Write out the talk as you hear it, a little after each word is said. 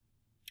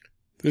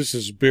This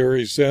is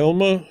Barry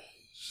Zalma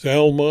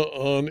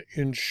on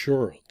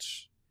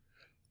Insurance.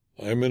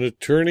 I'm an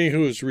attorney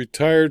who has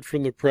retired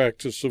from the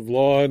practice of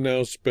law and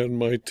now spend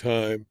my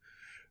time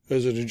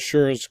as an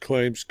insurance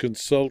claims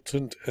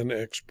consultant and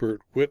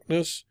expert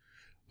witness,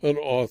 an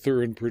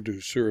author and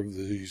producer of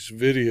these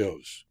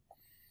videos.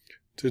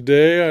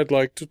 Today I'd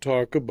like to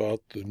talk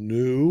about the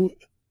new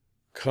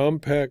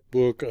compact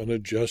book on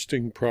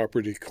adjusting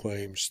property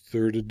claims,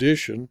 3rd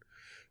edition,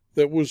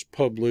 that was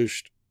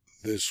published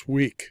this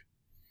week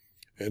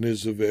and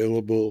is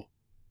available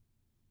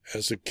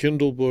as a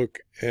Kindle book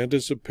and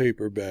as a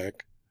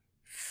paperback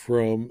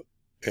from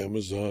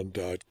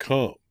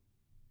Amazon.com.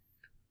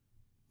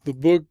 The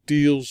book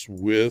deals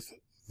with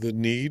the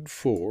need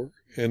for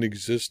and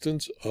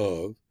existence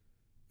of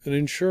an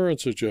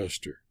insurance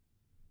adjuster,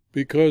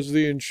 because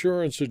the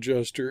insurance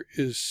adjuster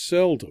is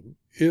seldom,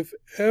 if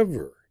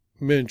ever,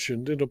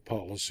 mentioned in a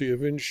policy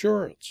of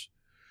insurance.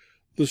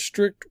 The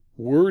strict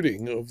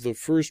wording of the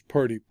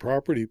first-party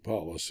property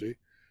policy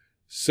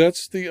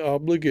sets the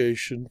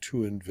obligation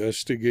to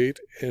investigate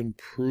and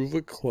prove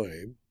a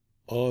claim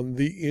on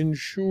the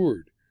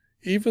insured,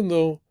 even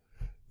though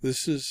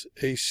this is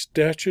a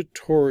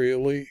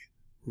statutorily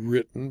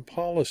written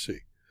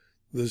policy.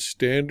 The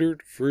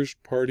standard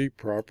first-party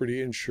property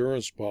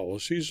insurance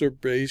policies are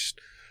based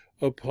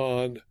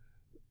upon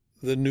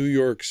the New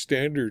York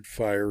Standard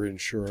Fire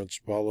Insurance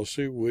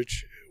Policy,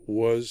 which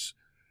was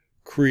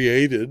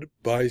created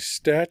by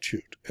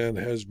statute and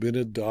has been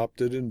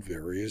adopted in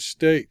various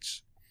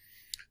states.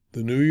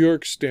 The New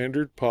York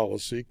Standard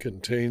Policy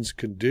contains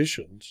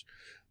conditions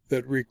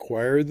that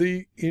require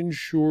the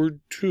insured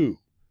to,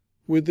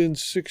 within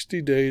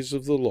 60 days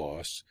of the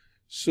loss,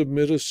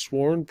 submit a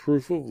sworn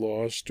proof of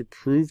loss to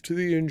prove to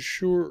the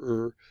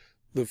insurer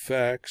the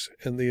facts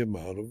and the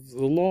amount of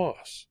the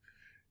loss.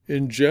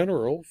 In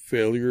general,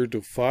 failure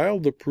to file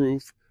the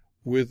proof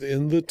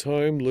within the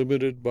time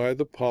limited by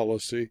the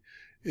policy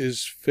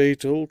is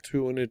fatal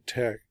to an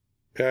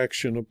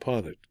action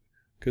upon it.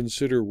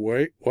 Consider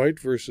White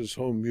v.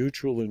 Home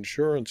Mutual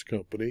Insurance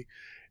Company,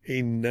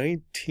 a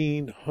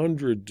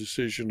 1900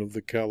 decision of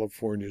the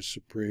California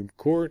Supreme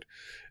Court,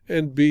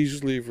 and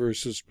Beasley v.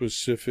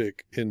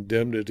 Pacific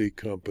Indemnity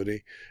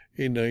Company,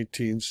 a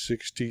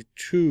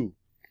 1962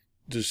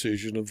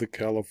 decision of the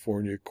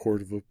California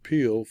Court of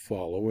Appeal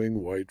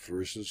following White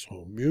v.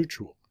 Home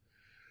Mutual.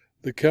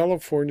 The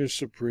California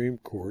Supreme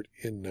Court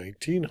in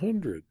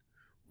 1900,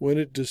 when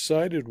it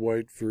decided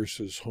White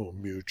v.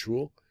 Home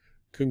Mutual,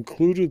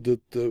 concluded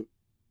that the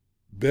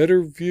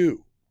better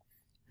view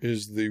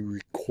is the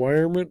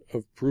requirement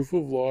of proof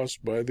of loss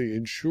by the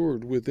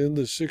insured within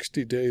the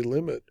 60-day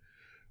limit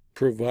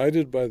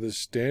provided by the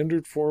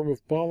standard form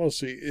of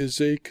policy is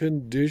a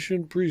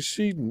condition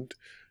precedent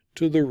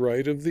to the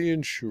right of the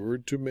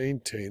insured to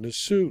maintain a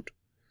suit.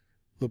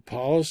 The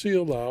policy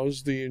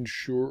allows the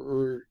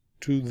insurer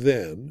to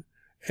then,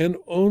 and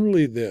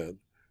only then,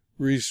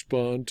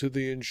 respond to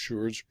the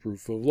insured's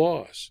proof of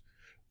loss.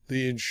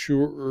 The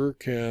insurer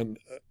can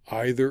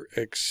either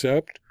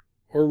accept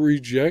or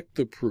reject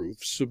the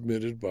proof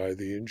submitted by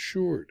the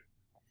insured.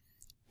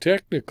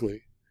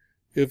 Technically,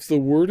 if the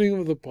wording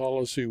of the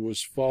policy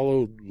was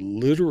followed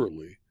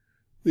literally,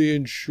 the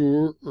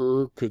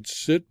insurer could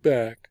sit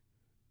back,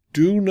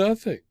 do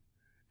nothing,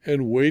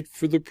 and wait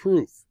for the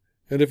proof,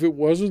 and if it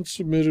wasn't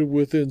submitted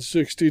within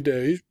 60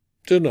 days,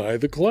 deny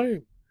the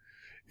claim.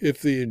 If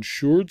the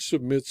insured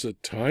submits a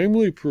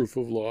timely proof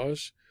of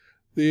loss,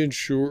 the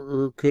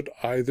insurer could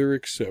either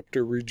accept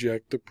or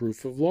reject the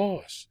proof of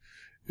loss.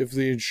 If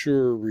the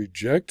insurer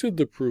rejected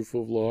the proof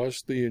of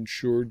loss, the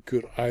insured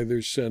could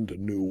either send a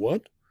new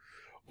one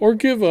or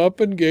give up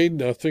and gain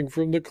nothing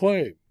from the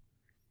claim.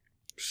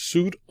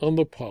 Suit on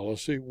the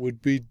policy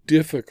would be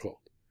difficult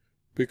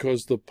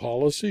because the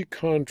policy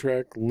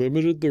contract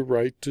limited the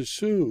right to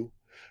sue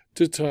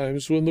to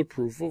times when the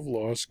proof of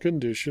loss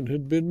condition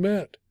had been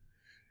met.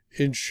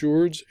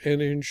 Insureds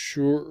and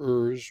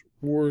insurers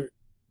were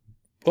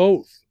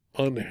both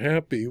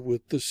unhappy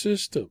with the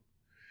system.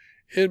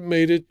 It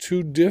made it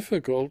too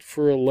difficult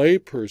for a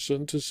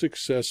layperson to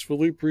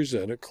successfully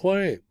present a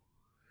claim.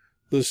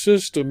 The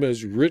system,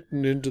 as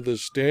written into the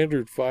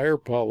standard fire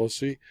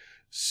policy,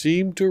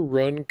 seemed to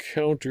run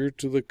counter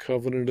to the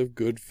covenant of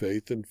good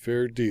faith and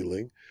fair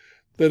dealing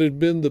that had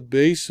been the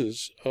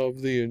basis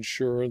of the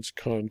insurance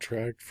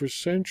contract for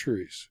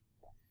centuries.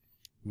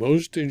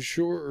 Most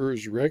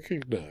insurers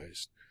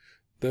recognized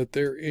that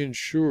their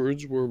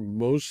insureds were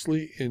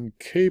mostly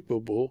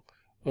incapable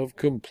of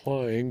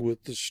complying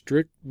with the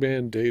strict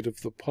mandate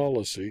of the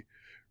policy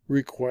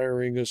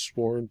requiring a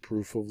sworn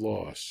proof of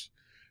loss.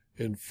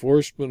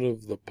 Enforcement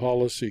of the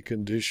policy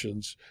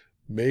conditions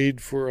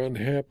made for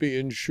unhappy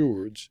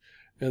insureds,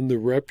 and the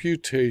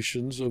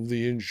reputations of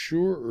the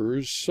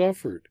insurers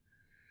suffered.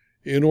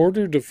 In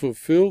order to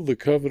fulfill the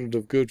covenant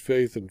of good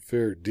faith and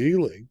fair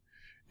dealing,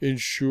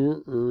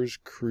 insurers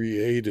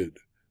created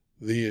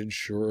the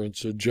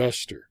insurance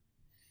adjuster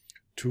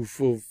to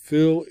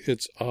fulfill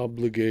its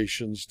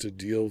obligations to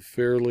deal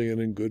fairly and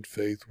in good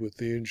faith with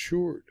the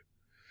insured.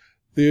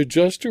 The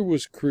adjuster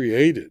was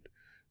created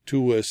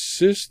to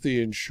assist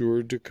the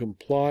insured to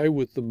comply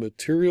with the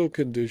material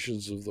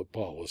conditions of the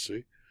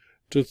policy,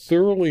 to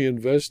thoroughly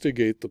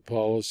investigate the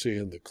policy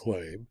and the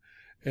claim,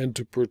 and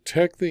to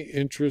protect the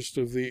interest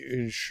of the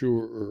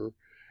insurer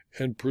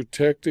and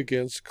protect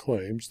against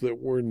claims that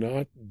were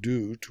not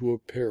due to a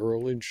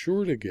peril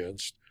insured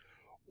against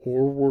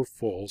or were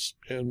false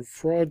and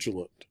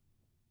fraudulent.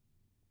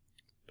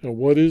 Now,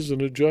 what is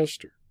an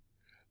adjuster?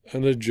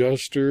 An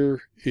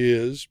adjuster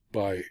is,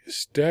 by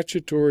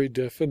statutory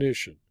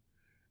definition,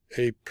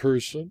 a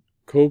person,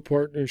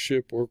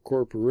 co-partnership, or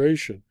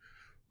corporation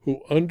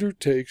who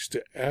undertakes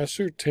to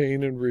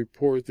ascertain and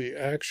report the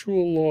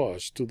actual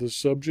loss to the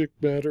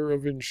subject matter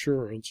of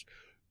insurance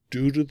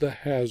due to the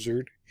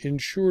hazard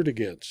insured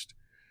against.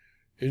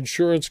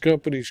 Insurance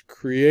companies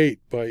create,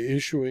 by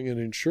issuing an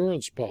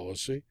insurance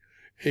policy,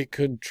 a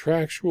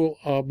contractual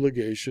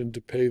obligation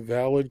to pay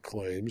valid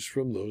claims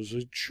from those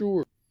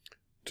insured.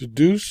 To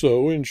do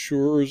so,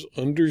 insurers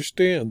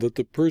understand that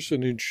the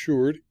person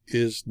insured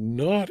is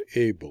not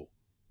able,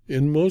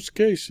 in most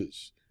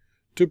cases,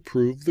 to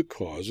prove the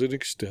cause and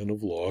extent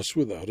of loss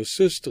without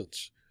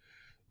assistance.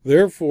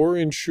 Therefore,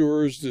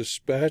 insurers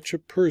dispatch a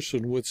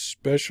person with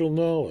special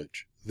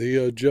knowledge, the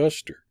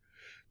adjuster,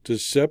 to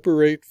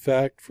separate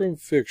fact from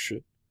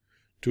fiction,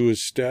 to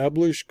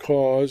establish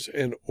cause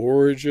and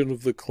origin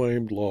of the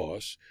claimed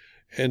loss,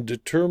 and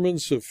determine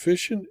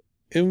sufficient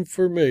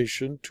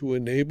information to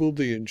enable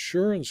the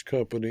insurance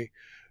company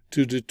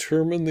to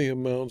determine the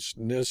amounts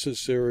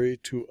necessary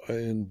to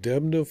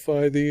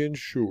indemnify the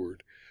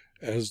insured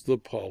as the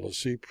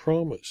policy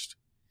promised.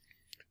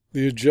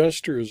 The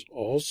adjuster is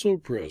also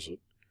present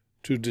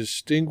to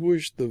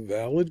distinguish the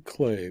valid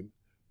claim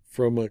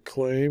from a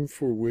claim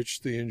for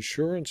which the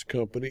insurance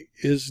company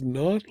is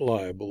not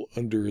liable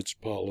under its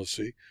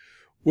policy,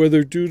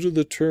 whether due to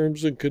the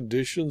terms and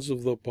conditions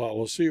of the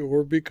policy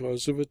or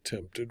because of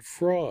attempted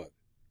fraud.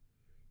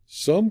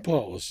 Some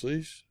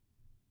policies,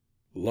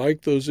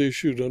 like those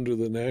issued under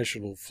the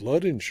National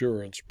Flood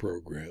Insurance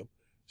Program,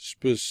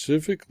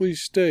 specifically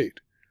state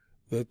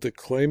that the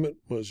claimant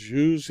must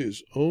use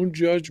his own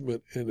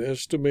judgment in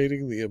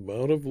estimating the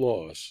amount of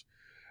loss,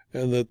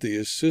 and that the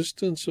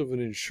assistance of an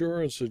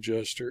insurance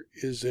adjuster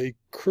is a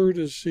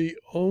courtesy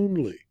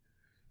only.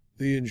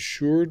 The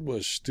insured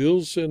must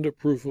still send a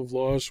proof of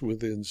loss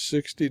within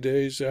 60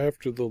 days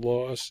after the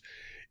loss,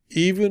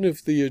 even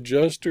if the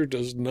adjuster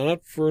does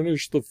not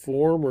furnish the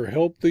form or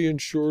help the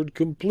insured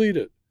complete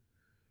it.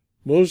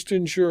 Most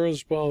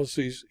insurance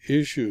policies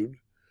issued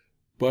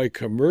by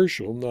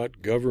commercial,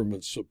 not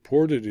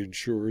government-supported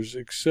insurers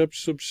accept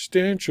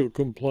substantial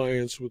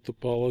compliance with the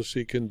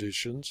policy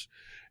conditions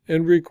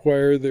and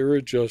require their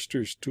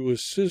adjusters to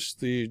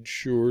assist the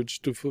insureds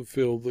to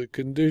fulfill the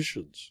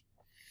conditions.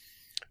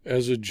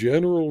 As a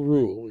general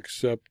rule,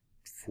 except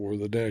for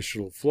the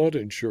National Flood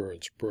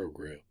Insurance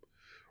Program,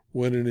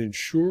 when an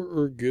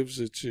insurer gives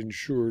its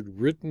insured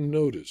written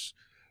notice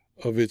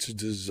of its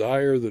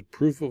desire that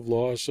proof of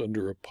loss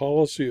under a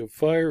policy of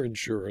fire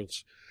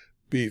insurance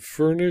be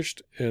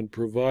furnished and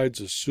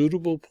provides a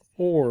suitable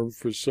form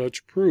for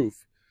such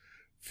proof,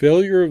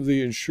 failure of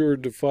the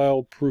insured to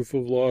file proof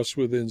of loss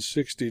within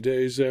 60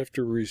 days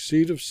after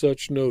receipt of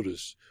such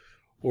notice,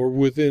 or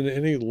within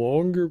any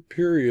longer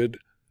period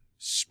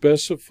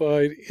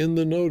specified in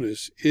the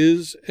notice,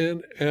 is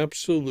an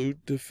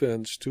absolute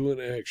defense to an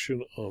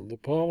action on the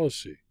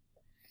policy.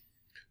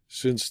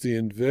 Since the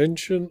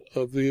invention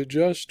of the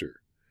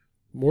adjuster,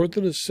 more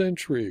than a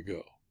century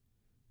ago,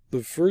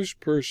 the first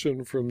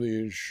person from the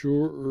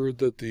insurer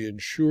that the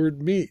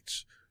insured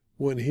meets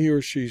when he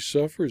or she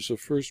suffers a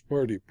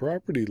first-party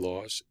property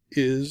loss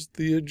is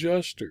the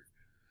adjuster.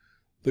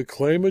 The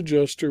claim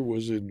adjuster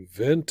was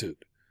invented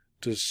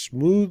to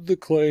smooth the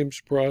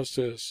claims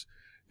process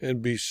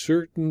and be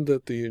certain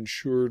that the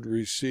insured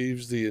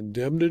receives the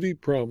indemnity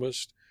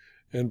promised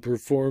and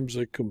performs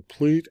a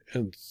complete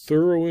and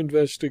thorough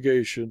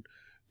investigation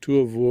to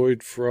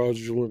avoid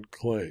fraudulent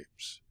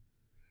claims.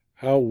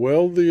 How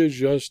well the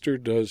adjuster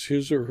does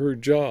his or her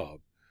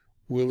job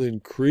will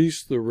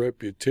increase the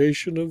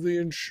reputation of the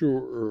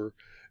insurer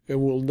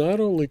and will not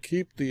only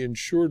keep the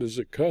insured as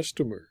a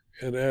customer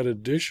and add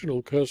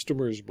additional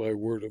customers by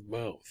word of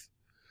mouth.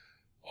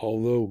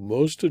 Although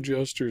most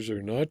adjusters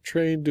are not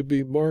trained to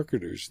be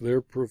marketers,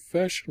 their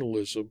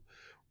professionalism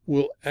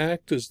will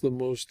act as the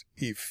most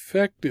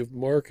effective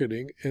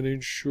marketing an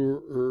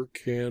insurer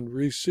can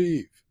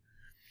receive.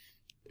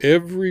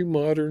 Every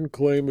modern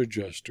claim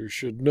adjuster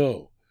should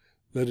know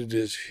that it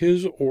is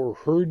his or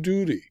her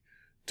duty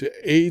to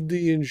aid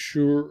the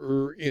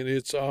insurer in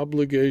its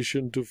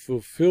obligation to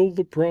fulfill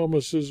the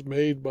promises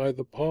made by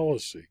the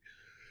policy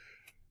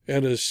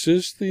and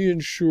assist the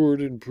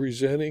insured in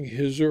presenting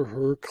his or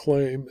her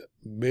claim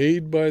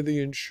made by the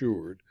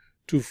insured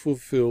to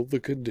fulfill the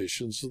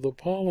conditions of the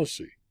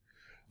policy.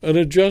 An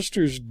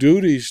adjuster's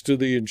duties to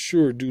the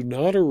insured do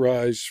not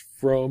arise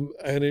from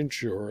an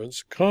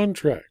insurance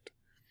contract.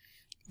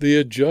 The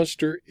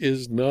adjuster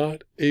is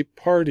not a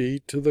party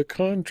to the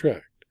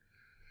contract,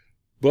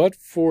 but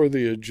for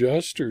the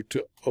adjuster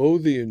to owe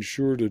the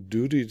insured a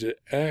duty to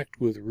act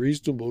with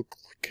reasonable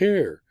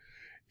care,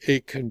 a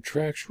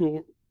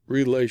contractual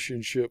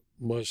relationship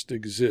must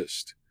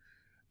exist.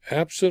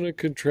 Absent a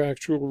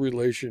contractual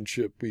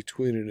relationship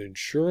between an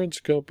insurance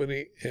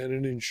company and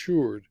an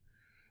insured,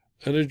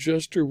 an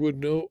adjuster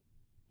would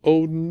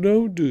owe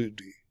no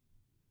duty.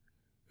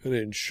 An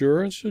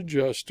insurance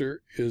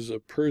adjuster is a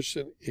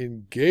person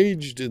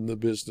engaged in the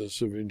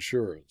business of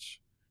insurance.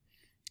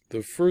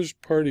 The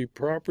first-party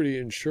property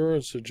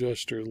insurance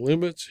adjuster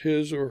limits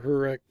his or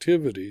her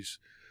activities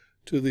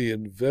to the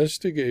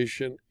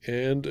investigation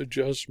and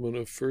adjustment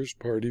of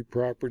first-party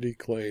property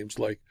claims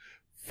like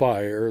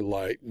fire,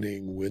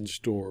 lightning,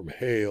 windstorm,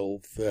 hail,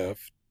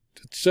 theft,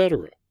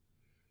 etc.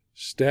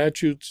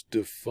 Statutes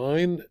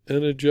define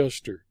an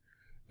adjuster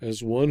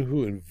as one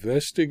who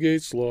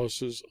investigates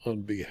losses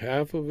on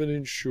behalf of an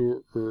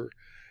insurer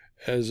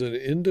as an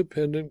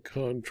independent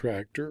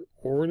contractor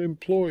or an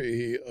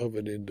employee of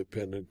an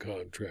independent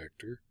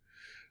contractor.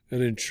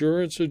 An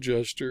insurance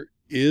adjuster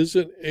is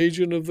an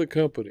agent of the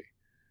company,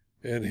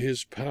 and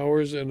his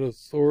powers and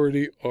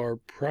authority are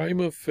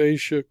prima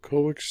facie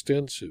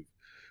coextensive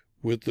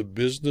with the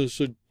business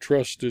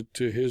entrusted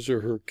to his or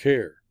her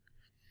care.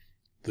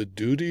 The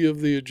duty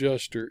of the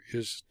adjuster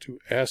is to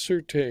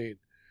ascertain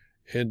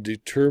and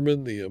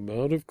determine the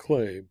amount of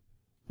claim,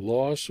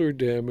 loss, or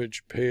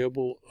damage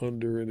payable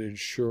under an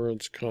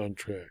insurance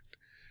contract,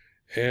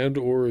 and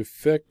or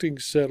effecting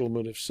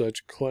settlement of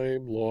such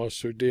claim,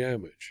 loss, or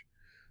damage.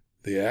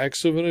 The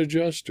acts of an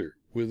adjuster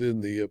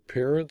within the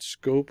apparent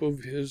scope of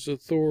his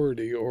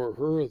authority or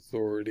her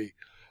authority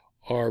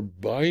are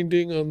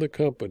binding on the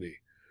company,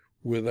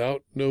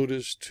 without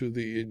notice to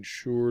the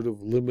insured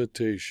of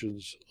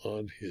limitations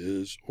on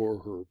his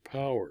or her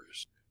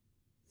powers.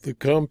 The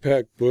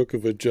Compact Book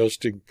of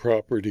Adjusting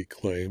Property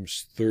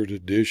Claims, 3rd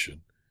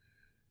edition,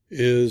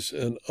 is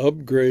an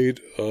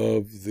upgrade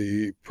of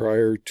the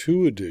prior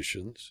 2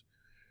 editions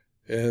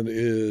and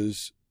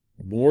is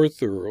more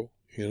thorough,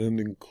 and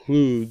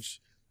includes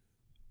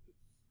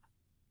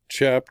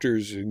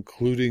chapters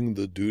including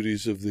the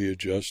duties of the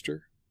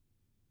adjuster,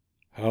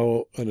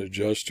 how an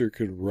adjuster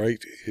can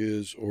write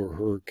his or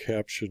her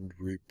captioned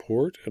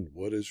report and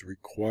what is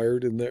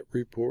required in that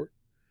report,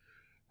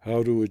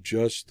 how to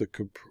adjust the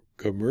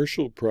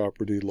commercial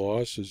property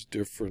loss is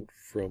different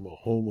from a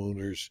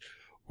homeowner's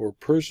or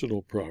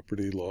personal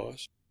property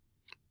loss,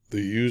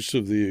 the use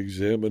of the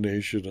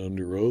examination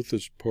under oath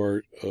as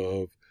part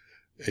of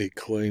a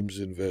claims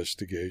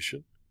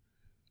investigation,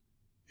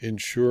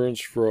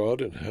 insurance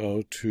fraud and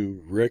how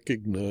to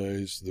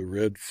recognize the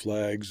red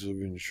flags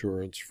of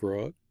insurance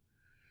fraud,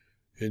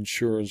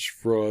 insurance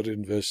fraud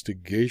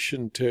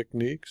investigation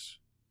techniques,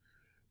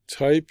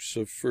 types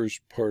of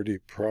first-party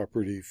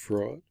property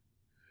fraud,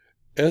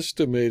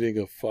 estimating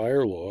a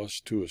fire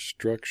loss to a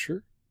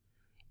structure,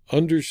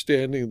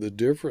 understanding the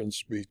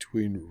difference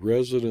between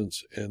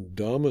residence and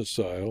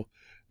domicile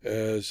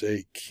as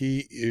a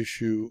key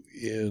issue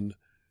in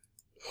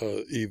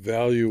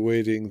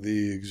evaluating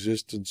the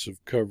existence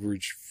of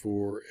coverage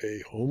for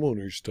a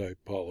homeowner's type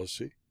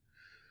policy,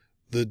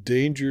 the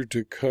danger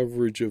to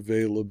coverage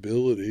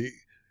availability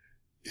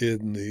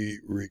in the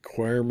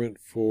requirement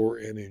for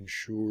an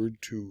insured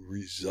to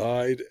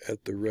reside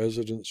at the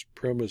residence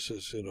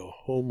premises in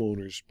a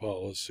homeowner's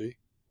policy,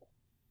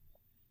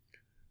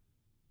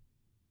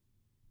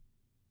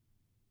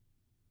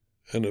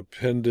 an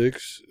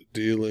appendix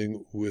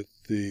dealing with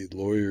the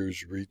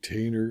lawyer's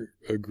retainer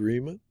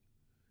agreement,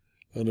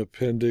 an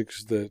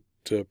appendix that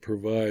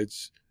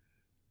provides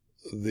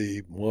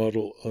the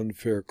Model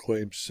Unfair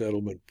Claims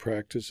Settlement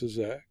Practices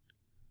Act,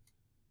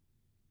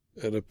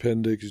 an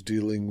appendix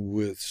dealing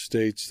with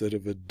states that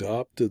have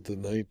adopted the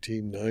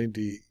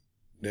 1990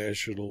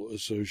 National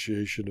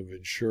Association of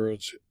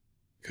Insurance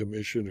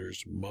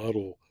Commissioners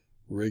Model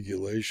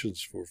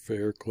Regulations for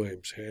Fair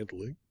Claims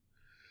Handling,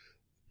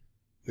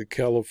 the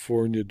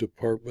California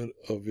Department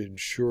of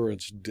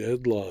Insurance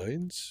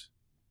Deadlines,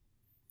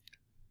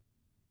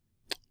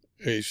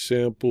 a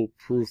sample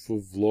proof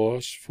of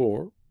loss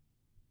form,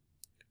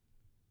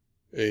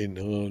 a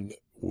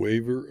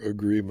non-waiver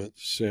agreement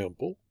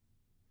sample,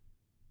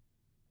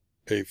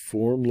 a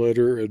form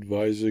letter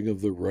advising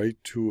of the right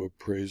to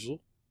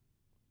appraisal,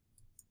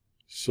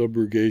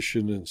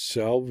 subrogation and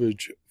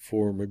salvage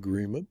form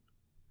agreement,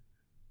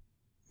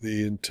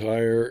 the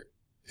entire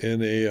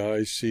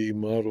NAIC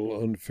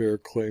Model Unfair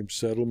Claims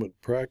Settlement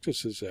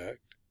Practices Act,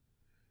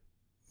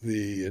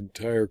 the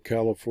entire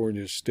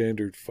California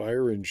Standard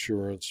Fire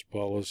Insurance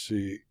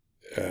Policy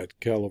at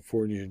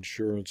California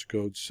Insurance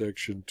Code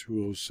Section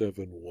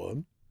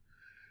 2071,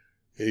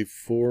 a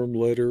form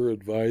letter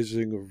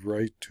advising of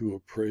right to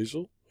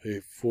appraisal, a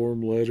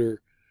form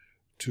letter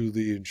to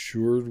the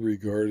insured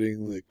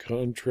regarding the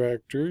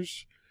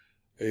contractors,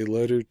 a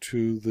letter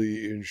to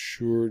the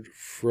insured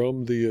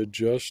from the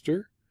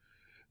adjuster,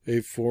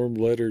 a form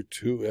letter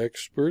to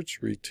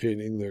experts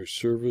retaining their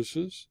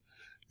services,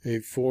 a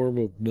form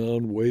of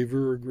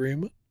non-waiver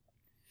agreement,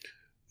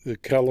 the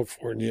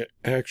California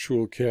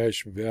Actual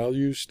Cash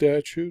Value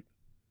Statute,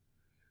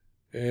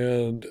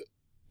 and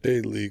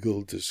a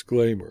legal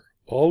disclaimer.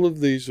 All of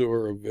these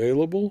are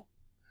available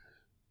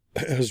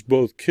as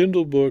both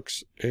Kindle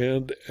books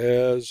and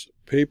as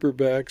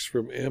paperbacks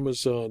from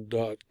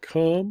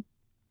Amazon.com.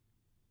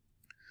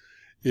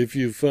 If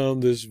you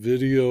found this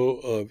video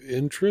of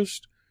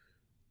interest,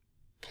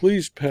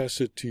 please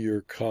pass it to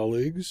your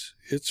colleagues.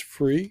 It's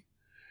free.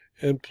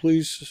 And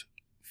please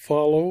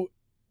follow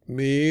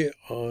me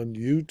on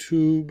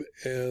YouTube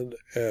and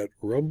at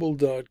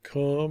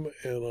rumble.com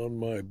and on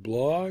my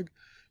blog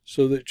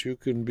so that you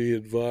can be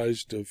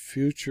advised of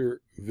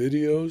future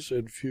videos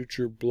and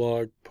future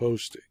blog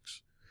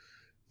postings.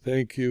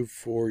 Thank you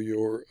for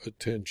your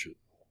attention.